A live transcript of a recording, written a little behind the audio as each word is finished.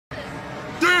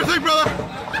thing, brother.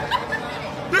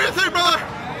 Do your thing, brother.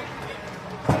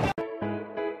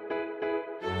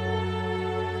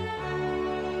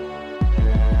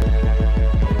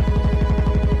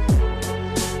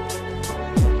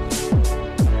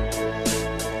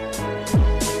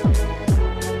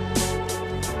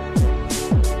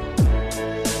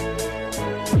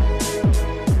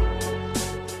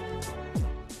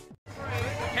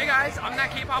 I'm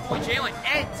ThatKpopBoyJaylen,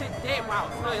 and today, wow,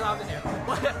 it's really loud in there.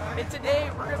 And today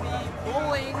we're gonna be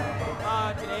bowling.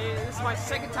 Today, this is my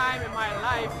second time in my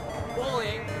life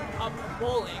bowling,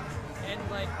 and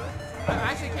like, I'm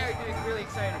actually getting really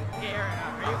excited. Hey, Aaron,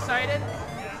 are you excited?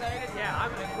 Excited? Yeah,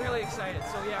 I'm really excited.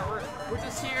 So yeah, we're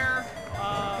just here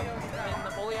in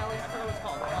the bowling alley. I forgot what it's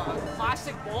called.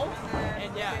 Classic Bowl,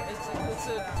 and yeah, it's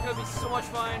gonna be so much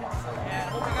fun. And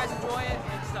hope you guys enjoy it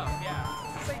and stuff. Yeah.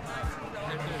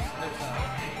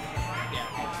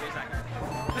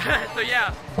 So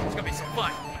yeah, it's gonna be some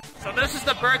fun. So this is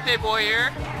the birthday boy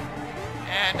here,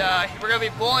 and we're gonna be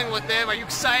bowling with him. Are you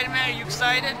excited, man? Are you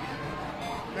excited?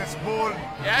 Let's bowl.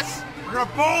 Yes? We're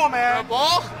gonna bowl, man. We're gonna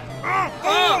bowl?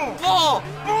 Bowl! Bowl!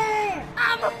 Bowl!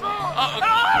 I'm a bowl!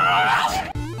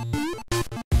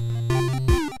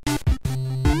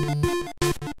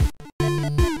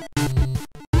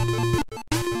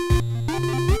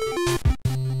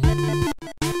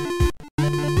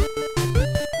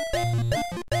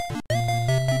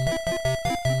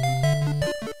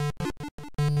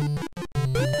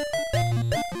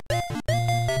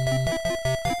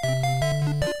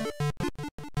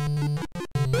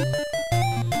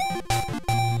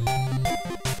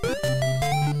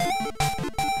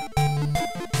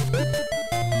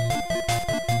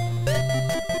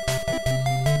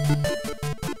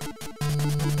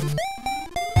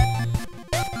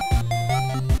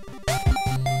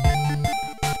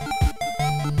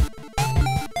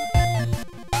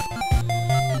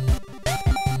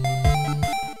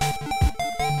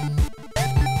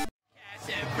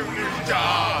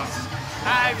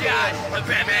 I've got a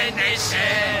premonition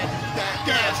that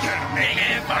girls can make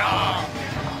it for all.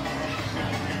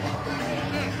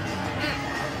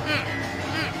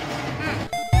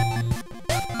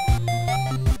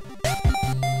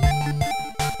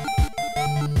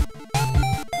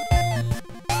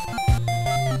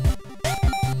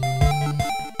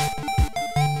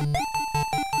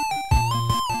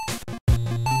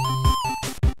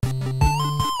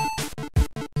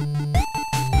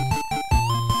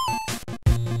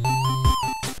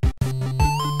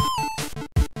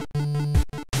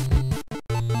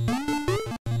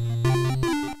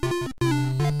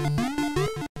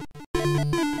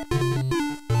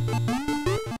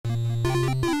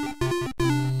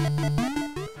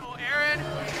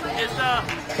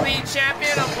 Clean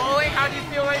champion of bowling. How do you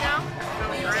feel right now?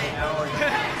 Feeling great.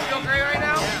 You feel great right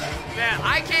now? Yeah. Man,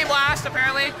 I came last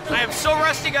apparently. I am so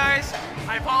rusty, guys.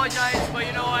 I apologize, but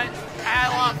you know what? I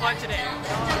had a lot of fun today.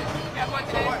 You had fun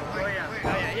today? Oh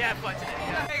yeah, you had fun today.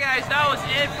 Yeah. Okay guys, that was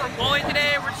it for bowling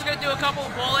today. We're just gonna do a couple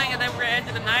of bowling and then we're gonna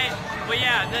end the night. But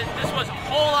yeah, this was a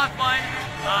whole lot of fun.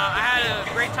 I had a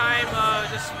great time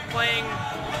just playing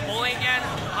bowling again.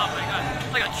 Oh my god,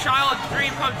 it's like a child's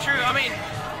dream come true. I mean,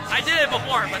 I did it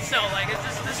before, but still, like, this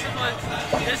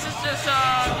is just,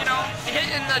 you know,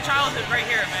 hitting the childhood right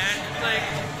here, man.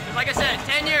 It's like I said,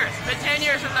 10 years. It's been 10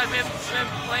 years since I've been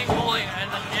playing bowling, and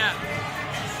yeah.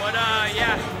 But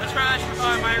yeah, that's pretty much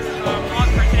my vlog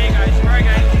for today, guys. Alright,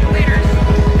 guys, later.